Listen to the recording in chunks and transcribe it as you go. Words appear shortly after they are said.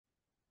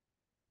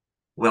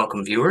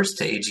Welcome, viewers,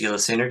 to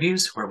Aegelis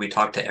Interviews, where we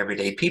talk to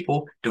everyday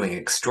people doing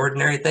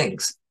extraordinary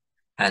things.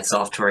 Hats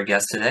off to our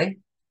guest today.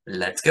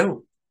 Let's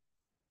go.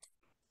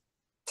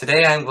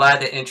 Today, I'm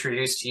glad to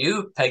introduce to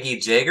you Peggy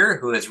Jaeger,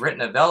 who has written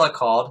a vella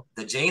called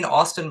The Jane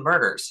Austen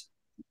Murders.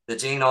 The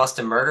Jane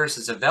Austen Murders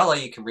is a vella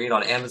you can read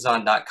on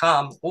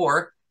Amazon.com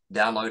or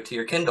download to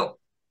your Kindle.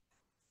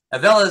 A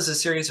vella is a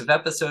series of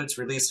episodes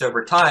released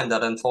over time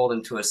that unfold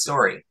into a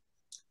story.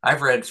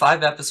 I've read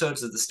 5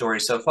 episodes of the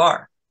story so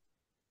far.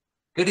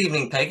 Good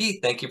evening, Peggy.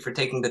 Thank you for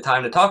taking the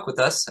time to talk with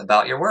us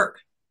about your work.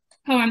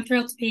 Oh, I'm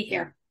thrilled to be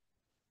here.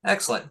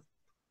 Excellent.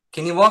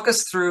 Can you walk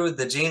us through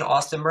the Jane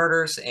Austen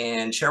murders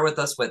and share with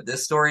us what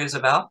this story is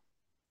about?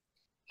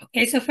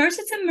 Okay, so first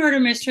it's a murder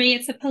mystery.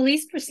 It's a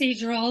police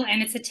procedural,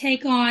 and it's a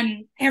take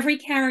on every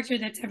character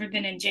that's ever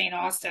been in Jane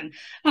Austen.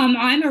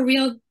 I'm a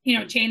real,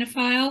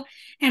 Janeophile,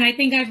 and I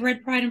think I've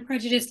read Pride and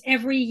Prejudice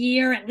every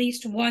year, at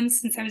least once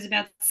since I was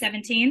about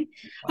 17.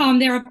 Wow.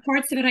 There are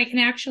parts of it I can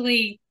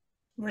actually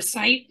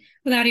recite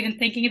without even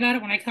thinking about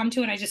it. When I come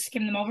to it, I just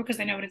skim them over because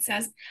I know what it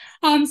says.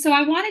 So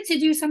I wanted to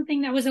do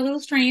something that was a little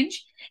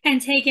strange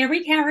and take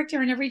every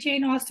character in every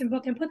Jane Austen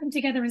book and put them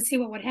together and see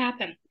what would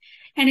happen.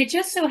 And it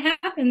just so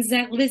happens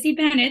that Lizzie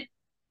Bennett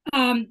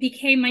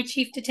became my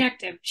chief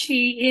detective.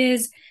 She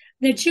is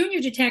the junior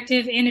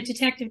detective in a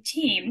detective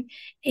team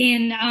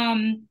in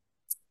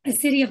the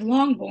city of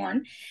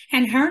Longbourn,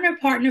 and her and her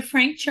partner,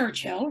 Frank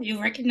Churchill,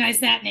 you recognize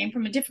that name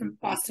from a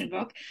different Boston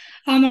book,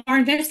 are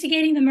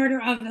investigating the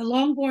murder of a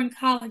Longbourn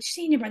College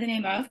senior by the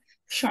name of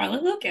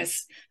Charlotte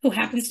Lucas, who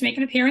happens to make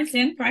an appearance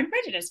in Pride and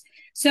Prejudice.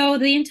 So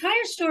the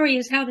entire story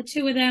is how the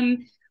two of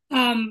them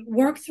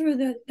work through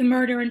the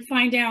murder and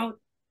find out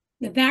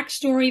the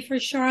backstory for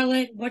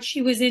Charlotte, what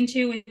she was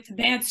into. It's a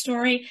bad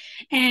story.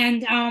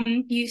 And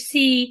you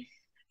see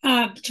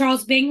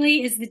Charles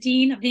Bingley is the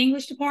dean of the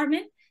English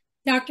department.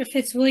 Dr.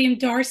 Fitzwilliam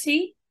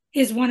Darcy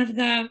is one of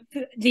the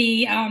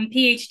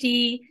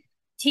PhD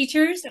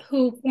teachers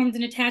who formed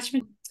an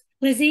attachment to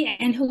Lizzie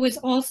and who was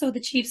also the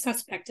chief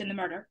suspect in the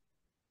murder.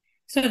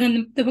 So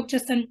then the book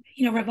just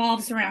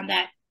revolves around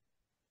that.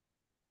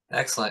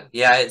 Excellent.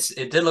 Yeah,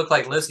 it did look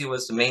like Lizzie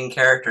was the main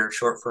character,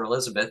 short for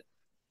Elizabeth.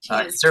 She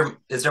is.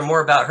 Is there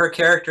more about her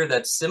character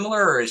that's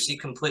similar, or is she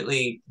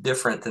completely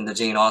different than the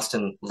Jane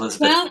Austen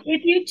Elizabeth? Well,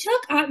 if you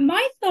took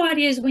my thought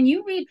is when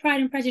you read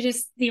Pride and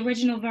Prejudice, the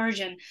original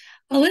version,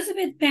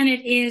 Elizabeth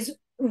Bennett is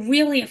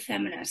really a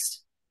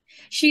feminist.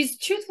 She's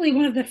truthfully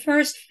one of the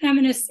first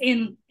feminists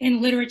in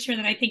literature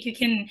that I think you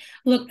can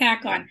look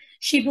back on.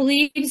 She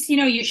believes,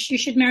 you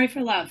should marry for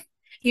love.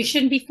 You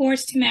shouldn't be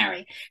forced to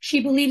marry. She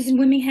believes in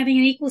women having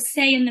an equal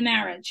say in the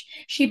marriage.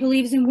 She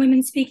believes in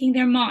women speaking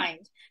their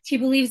mind. She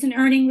believes in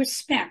earning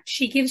respect.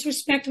 She gives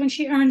respect when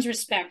she earns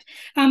respect.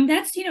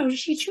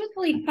 She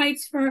truthfully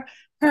fights for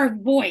her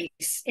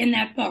voice in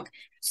that book.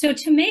 So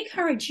to make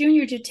her a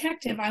junior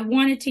detective, I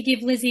wanted to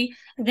give Lizzie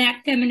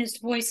that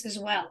feminist voice as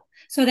well.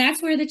 So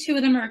that's where the two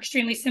of them are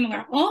extremely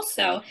similar.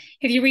 Also,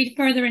 if you read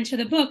further into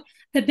the book,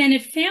 the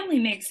Bennett family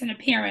makes an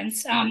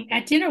appearance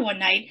at dinner one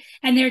night,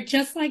 and they're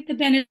just like the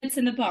Bennetts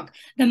in the book.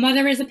 The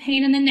mother is a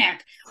pain in the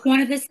neck. One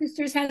of the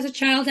sisters has a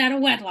child out of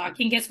wedlock.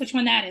 And guess which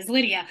one that is?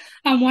 Lydia.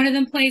 One of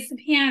them plays the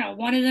piano.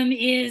 One of them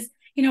is,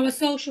 a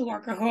social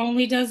worker who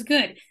only does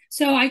good.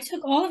 So I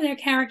took all of their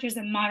characters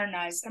and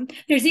modernized them.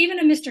 There's even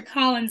a Mr.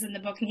 Collins in the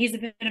book, and he's a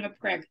bit of a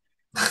prig.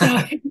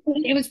 So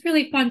it was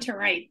really fun to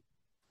write.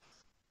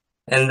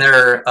 And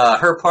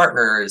her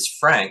partner is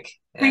Frank.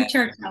 Frank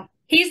Churchill.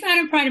 He's not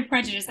in Pride and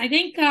Prejudice. I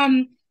think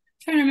trying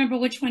to remember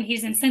which one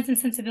he's in. Sense and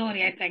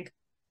Sensibility, I think.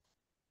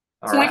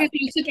 All So like I right. said,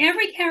 you took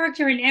every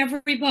character in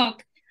every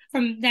book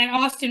from that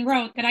Austen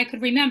wrote that I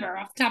could remember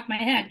off the top of my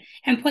head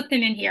and put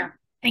them in here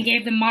and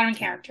gave them modern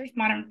characters,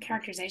 modern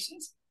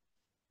characterizations.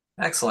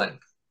 Excellent.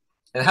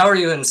 And how are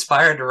you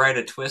inspired to write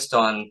a twist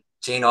on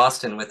Jane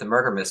Austen with a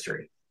murder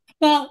mystery?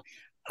 Well,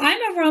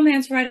 I'm a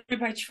romance writer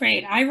by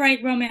trade. I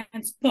write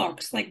romance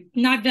books, like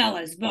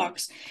novellas,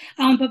 books.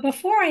 But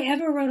before I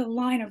ever wrote a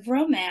line of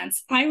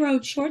romance, I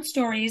wrote short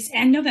stories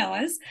and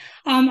novellas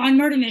on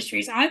murder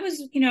mysteries. I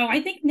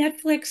think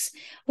Netflix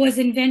was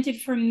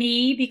invented for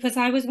me because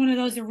I was one of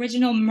those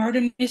original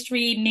murder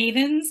mystery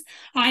mavens.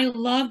 I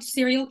loved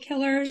serial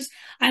killers.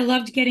 I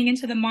loved getting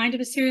into the mind of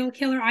a serial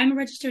killer. I'm a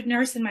registered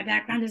nurse, and my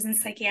background is in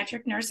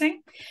psychiatric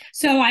nursing.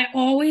 So I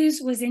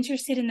always was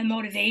interested in the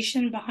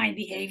motivation behind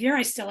behavior.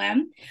 I still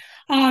am.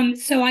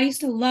 So I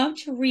used to love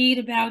to read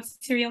about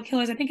serial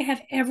killers. I think I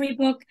have every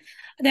book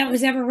that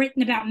was ever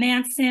written about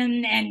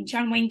Manson and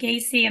John Wayne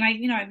Gacy,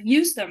 and I've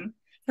used them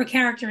for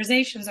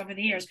characterizations over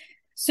the years.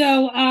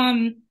 So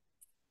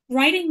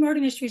writing murder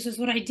mysteries was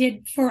what I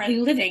did for a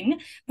living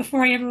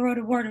before I ever wrote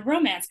a word of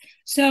romance.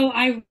 So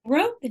I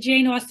wrote the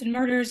Jane Austen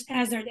Murders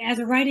as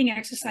a writing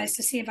exercise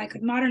to see if I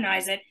could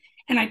modernize it,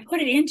 and I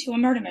put it into a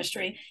murder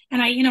mystery.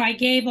 And I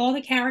gave all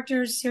the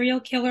characters, serial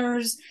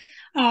killers,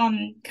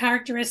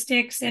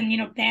 characteristics,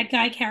 and bad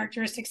guy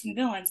characteristics and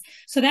villains.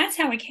 So that's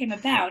how it came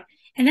about.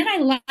 And then I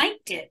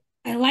liked it.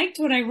 I liked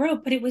what I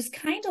wrote, but it was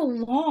kind of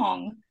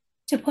long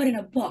to put in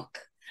a book.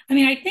 I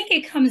mean, I think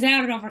it comes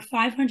out at over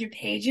 500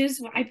 pages.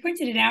 I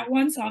printed it out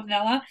once off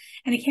Vella,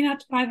 and it came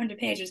out to 500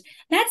 pages.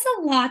 That's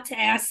a lot to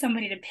ask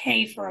somebody to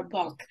pay for a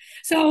book.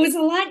 So it was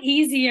a lot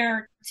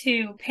easier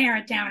to pare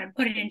it down and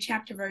put it in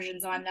chapter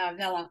versions on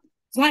Vella.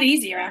 It's a lot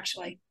easier,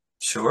 actually.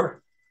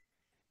 Sure.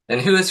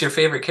 And who is your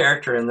favorite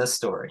character in this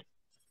story?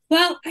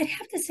 Well, I'd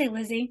have to say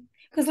Lizzie,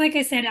 because like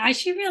I said,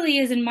 she really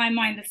is, in my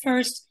mind, the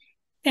first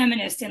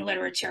feminist in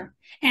literature,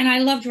 and I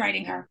loved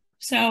writing her.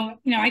 So,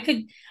 I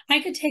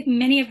could take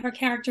many of her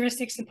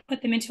characteristics and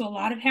put them into a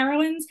lot of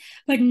heroines,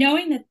 but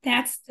knowing that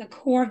that's the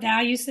core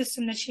value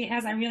system that she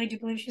has, I really do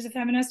believe she's a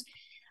feminist.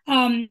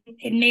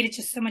 It made it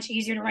just so much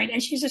easier to write,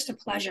 and she's just a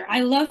pleasure.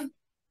 I loved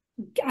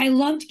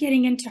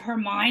getting into her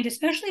mind,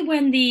 especially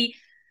when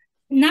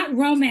not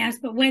romance,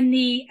 but when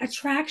the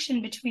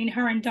attraction between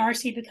her and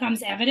Darcy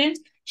becomes evident.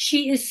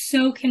 She is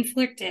so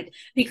conflicted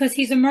because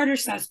he's a murder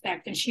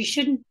suspect and she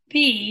shouldn't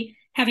be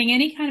having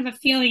any kind of a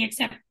feeling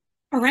except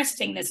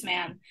arresting this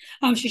man.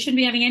 She shouldn't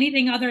be having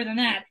anything other than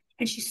that.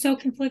 And she's so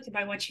conflicted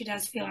by what she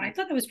does feel. And I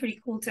thought that was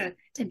pretty cool to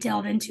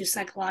delve into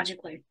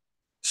psychologically.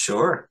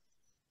 Sure.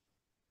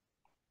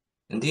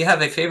 And do you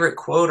have a favorite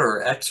quote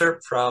or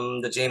excerpt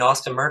from the Jane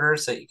Austen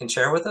Murders that you can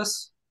share with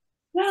us?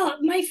 Well,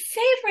 my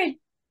favorite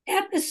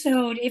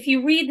episode, if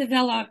you read the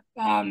Vella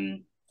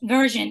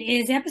version,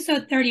 is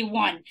episode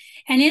 31.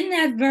 And in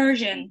that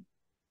version,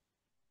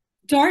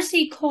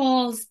 Darcy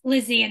calls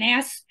Lizzie and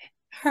asks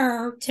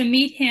her to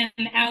meet him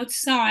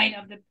outside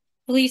of the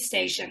police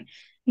station.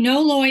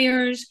 No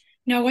lawyers,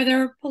 no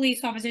other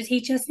police officers.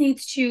 He just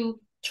needs to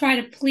try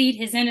to plead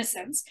his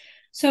innocence.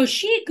 So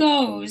she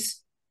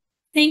goes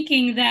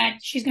thinking that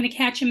she's going to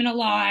catch him in a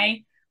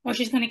lie or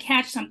she's going to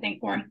catch something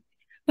for him.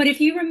 But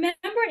if you remember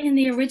in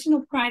the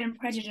original Pride and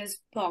Prejudice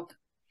book,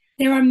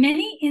 there are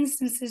many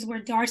instances where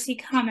Darcy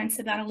comments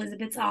about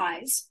Elizabeth's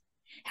eyes,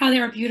 how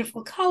they're a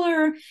beautiful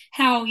color,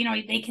 how,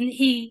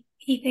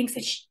 he thinks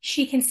that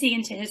she can see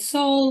into his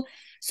soul.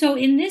 So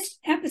in this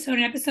episode,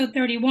 in episode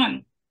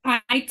 31,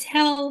 I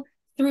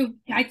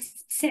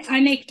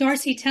make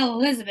Darcy tell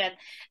Elizabeth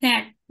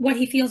that what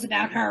he feels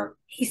about her,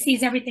 he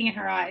sees everything in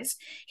her eyes.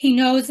 He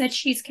knows that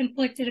she's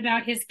conflicted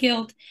about his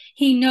guilt.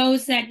 He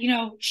knows that,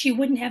 she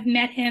wouldn't have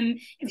met him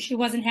if she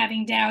wasn't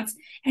having doubts.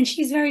 And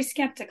she's very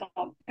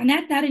skeptical. And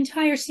that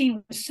entire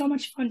scene was so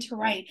much fun to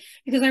write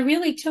because I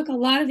really took a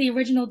lot of the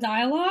original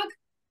dialogue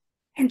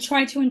and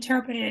tried to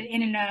interpret it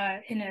in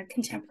a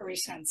contemporary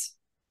sense.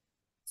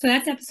 So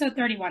that's episode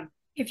 31,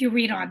 if you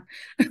read on.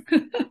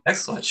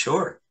 Excellent,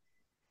 sure.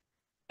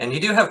 And you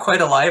do have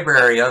quite a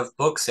library of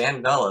books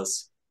and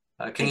Bellas.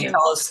 Can you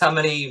tell us how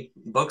many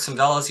books and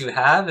Bellas you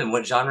have and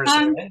what genres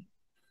they're in?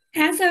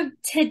 As of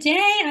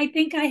today, I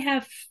think I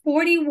have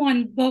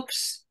 41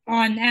 books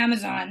on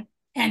Amazon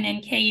and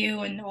in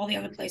KU and all the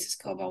other places,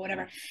 Kobo,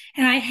 whatever.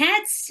 And I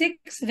had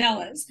 6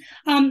 Vellas.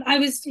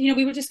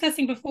 We were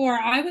discussing before,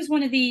 I was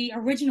one of the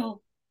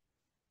original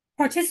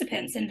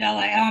participants in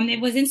Vella. It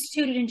was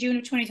instituted in June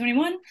of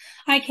 2021.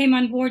 I came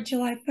on board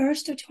July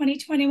 1st of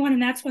 2021,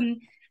 and that's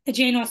when the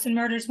Jane Austen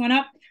Murders went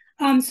up.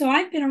 So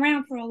I've been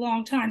around for a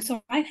long time.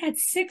 So I've had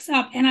 6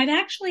 up, and I've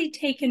actually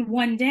taken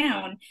 1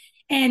 down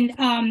and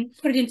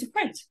put it into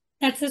print.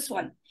 That's this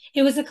one.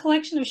 It was a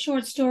collection of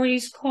short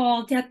stories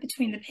called Death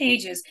Between the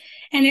Pages.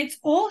 And it's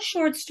all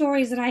short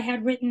stories that I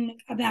had written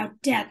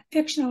about death,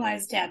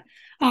 fictionalized death.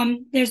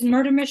 There's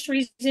murder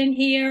mysteries in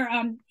here.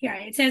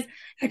 It says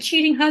a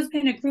cheating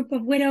husband, a group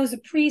of widows, a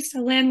priest,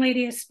 a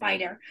landlady, a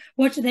spider.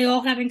 What do they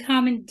all have in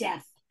common?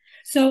 Death.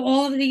 So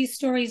all of these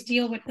stories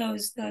deal with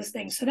those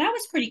things. So that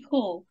was pretty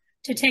cool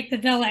to take the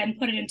Vella and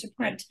put it into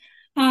print.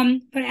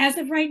 But as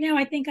of right now,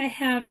 I think I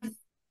have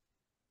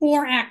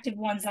 4 active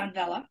ones on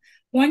Vella.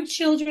 1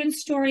 children's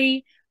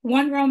story,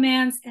 1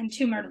 romance, and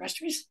 2 murder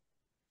mysteries.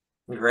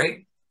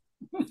 Great.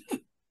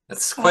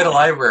 That's quite a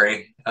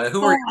library.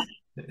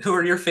 Who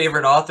are your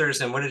favorite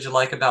authors and what did you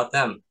like about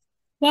them?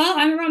 Well,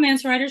 I'm a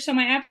romance writer, so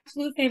my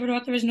absolute favorite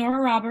author is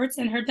Nora Roberts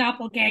and her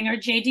doppelganger,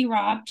 J.D.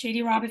 Robb.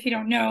 J.D. Robb, if you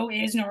don't know,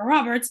 is Nora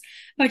Roberts,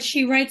 but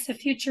she writes a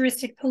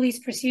futuristic police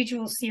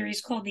procedural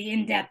series called the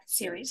In-Depth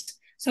series.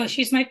 So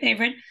she's my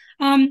favorite.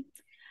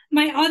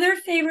 My other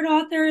favorite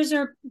authors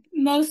are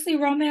mostly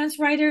romance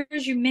writers.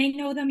 You may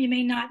know them, you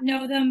may not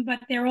know them, but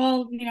they're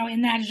all,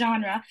 in that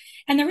genre.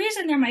 And the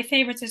reason they're my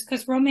favorites is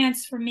because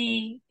romance for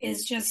me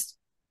is just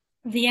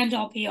the end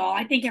all be all.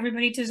 I think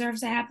everybody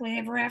deserves a happily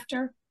ever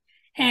after.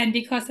 And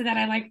because of that,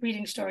 I like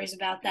reading stories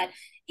about that,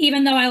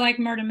 even though I like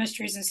murder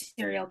mysteries and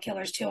serial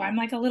killers too. I'm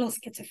like a little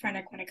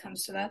schizophrenic when it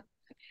comes to that.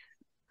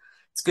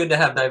 It's good to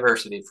have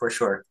diversity, for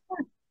sure.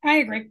 I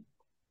agree.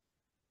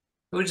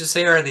 Who would you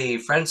say are the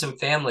friends and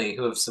family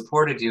who have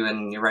supported you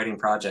in your writing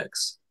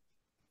projects?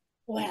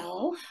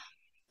 Well,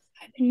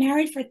 I've been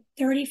married for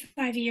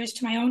 35 years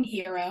to my own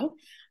hero.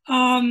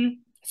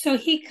 So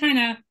he kind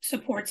of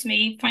supports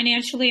me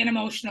financially and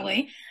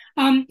emotionally.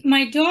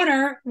 My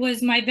daughter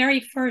was my very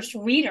first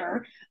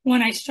reader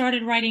when I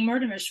started writing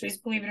murder mysteries,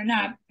 believe it or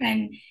not.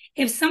 And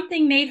if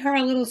something made her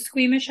a little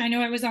squeamish, I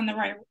know I was on the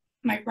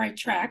right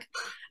track.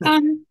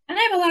 And I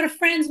have a lot of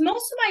friends.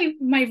 Most of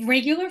my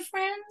regular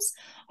friends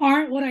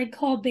aren't what I'd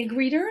call big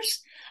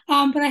readers.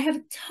 But I have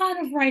a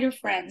ton of writer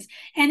friends.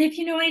 And if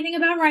you know anything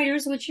about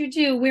writers, which you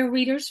do, we're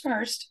readers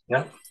first.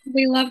 Yeah.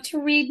 We love to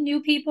read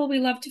new people. We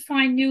love to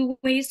find new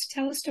ways to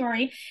tell a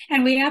story.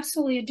 And we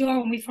absolutely adore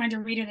when we find a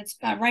writer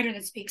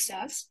that speaks to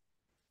us.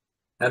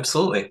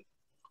 Absolutely.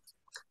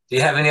 Do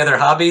you have any other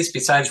hobbies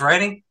besides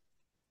writing?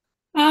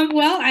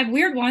 Well, I have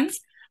weird ones.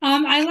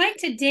 I like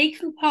to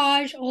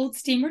decoupage old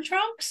steamer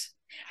trunks.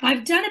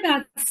 I've done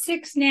about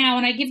 6 now,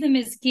 and I give them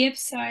as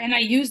gifts, and I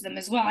use them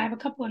as well. I have a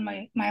couple in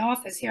my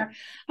office here,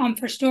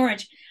 for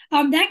storage.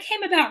 That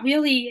came about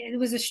really. It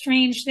was a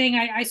strange thing.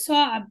 I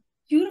saw a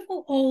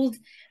beautiful old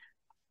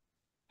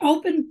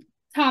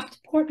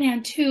open-topped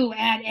portmanteau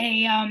at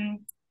a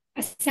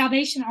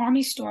Salvation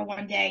Army store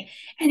one day,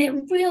 and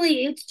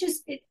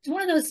it's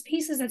one of those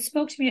pieces that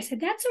spoke to me. I said,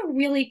 that's a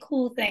really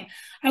cool thing.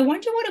 I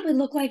wonder what it would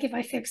look like if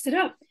I fixed it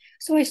up.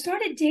 So I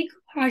started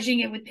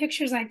decoupaging it with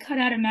pictures I cut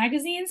out of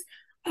magazines.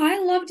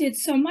 I loved it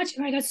so much,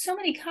 and I got so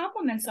many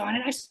compliments on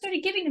it. I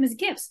started giving them as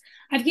gifts.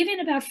 I've given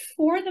about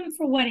 4 of them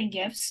for wedding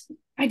gifts.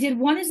 I did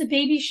one as a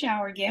baby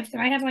shower gift,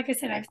 and I have, like I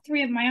said, I have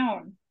 3 of my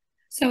own.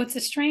 So it's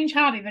a strange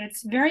hobby, but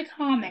it's very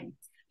calming.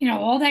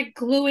 All that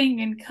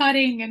gluing and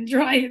cutting and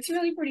drawing. It's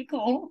really pretty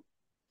cool.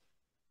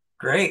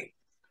 Great.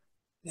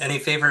 Any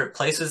favorite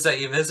places that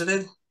you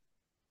visited?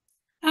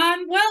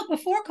 Well,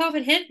 before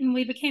COVID hit and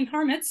we became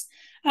hermits,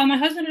 my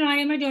husband and I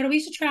and my daughter, we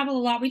used to travel a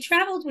lot. We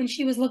traveled when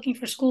she was looking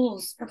for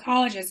schools or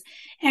colleges.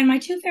 And my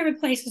 2 favorite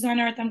places on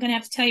earth, I'm going to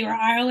have to tell you, are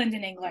Ireland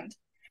and England.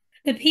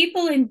 The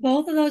people in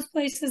both of those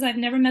places, I've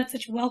never met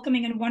such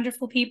welcoming and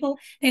wonderful people.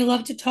 They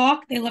love to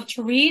talk. They love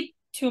to read.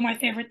 2 of my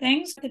favorite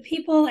things. The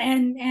people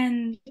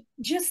and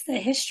just the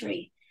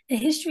history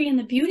and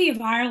the beauty of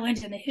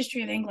Ireland and the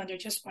history of England are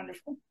just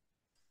wonderful.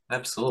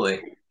 Absolutely.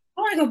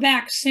 I want to go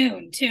back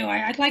soon too.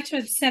 I'd like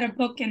to set a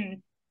book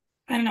in,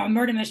 I don't know, a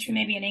murder mystery,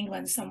 maybe in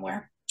England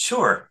somewhere.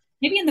 Sure.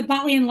 Maybe in the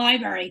Bodleian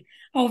Library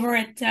over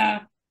at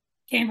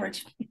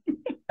Cambridge.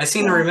 I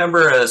seem to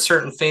remember a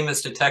certain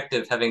famous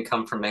detective having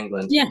come from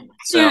England. Yeah.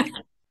 So, Yeah.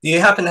 do you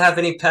happen to have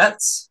any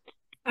pets?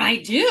 I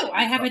do.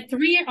 I have a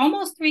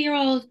almost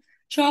 3-year-old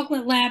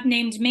chocolate lab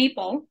named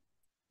Maple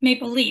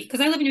Leaf, because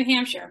I live in New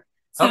Hampshire.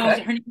 So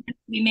Okay. her name has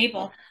to be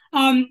Maple.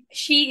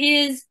 She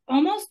is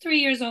almost 3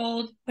 years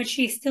old, but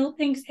she still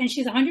thinks, and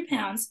she's 100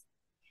 pounds,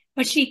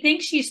 but she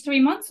thinks she's 3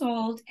 months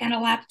old and a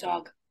lap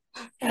dog.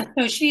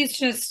 So she's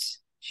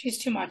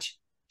too much.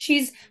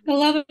 She's the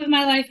love of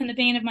my life and the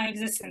bane of my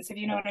existence, if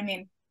you know what I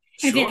mean.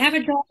 Sure. If you have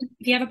a dog,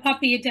 if you have a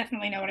puppy, you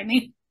definitely know what I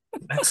mean.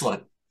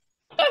 Excellent.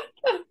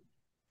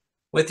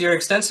 With your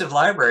extensive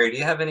library, do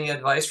you have any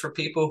advice for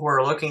people who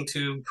are looking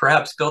to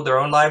perhaps build their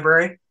own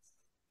library?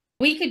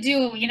 We could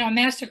do, a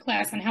master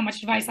class on how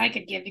much advice I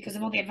could give because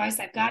of all the advice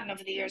I've gotten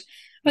over the years.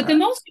 But the 2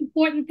 most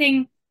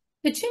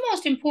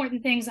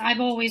important things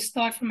I've always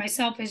thought for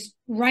myself is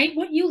write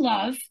what you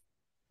love,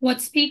 what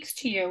speaks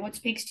to you, what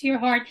speaks to your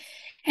heart,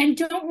 and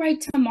don't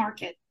write to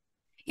market.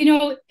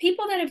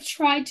 People that have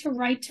tried to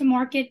write to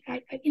market,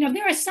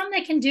 there are some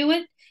that can do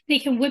it. They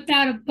can whip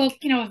out a book.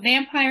 If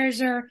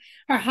vampires are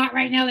hot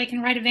right now, they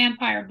can write a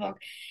vampire book.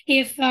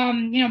 If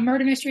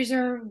murder mysteries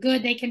are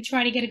good, they can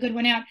try to get a good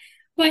one out.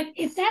 But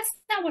if that's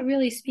not what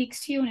really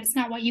speaks to you and it's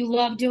not what you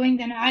love doing,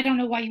 then I don't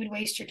know why you would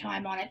waste your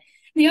time on it.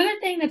 The other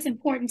thing that's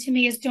important to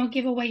me is don't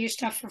give away your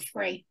stuff for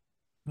free.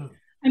 I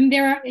mean,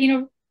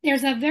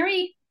 there's a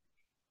very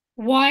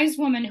wise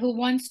woman who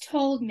once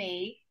told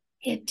me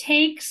it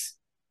takes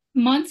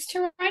months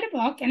to write a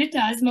book, and it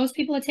does. Most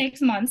people, it takes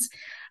months.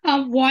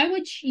 Why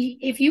would you,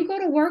 if you go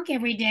to work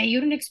every day,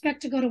 you don't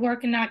expect to go to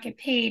work and not get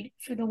paid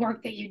for the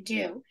work that you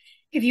do.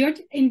 If you're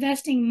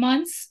investing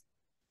months,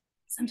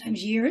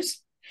 sometimes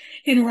years,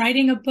 in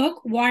writing a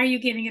book, why are you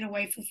giving it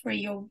away for free?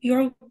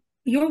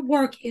 Your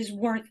work is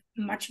worth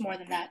much more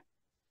than that.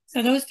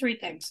 So those 3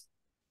 things.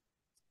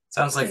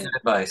 Sounds like good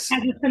advice.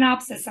 As a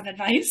synopsis of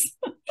advice.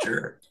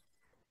 Sure.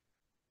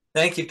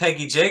 Thank you,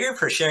 Peggy Jaeger,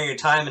 for sharing your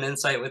time and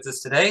insight with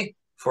us today.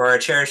 For our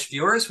cherished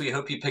viewers, we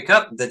hope you pick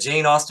up the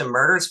Jane Austen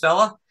Murders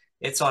Vella.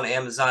 It's on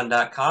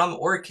Amazon.com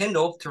or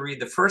Kindle to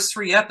read the first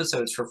 3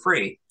 episodes for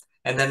free,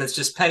 and then it's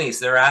just pennies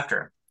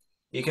thereafter.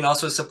 You can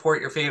also support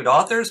your favorite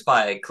authors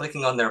by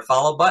clicking on their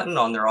follow button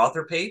on their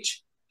author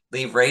page.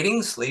 Leave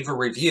ratings, leave a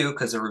review,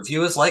 because a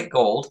review is like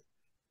gold.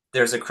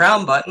 There's a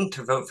crown button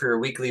to vote for your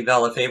weekly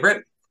Vella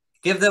favorite.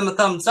 Give them a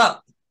thumbs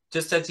up,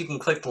 just as you can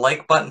click the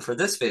like button for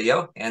this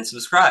video and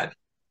subscribe.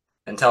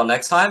 Until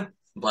next time,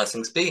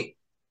 blessings be.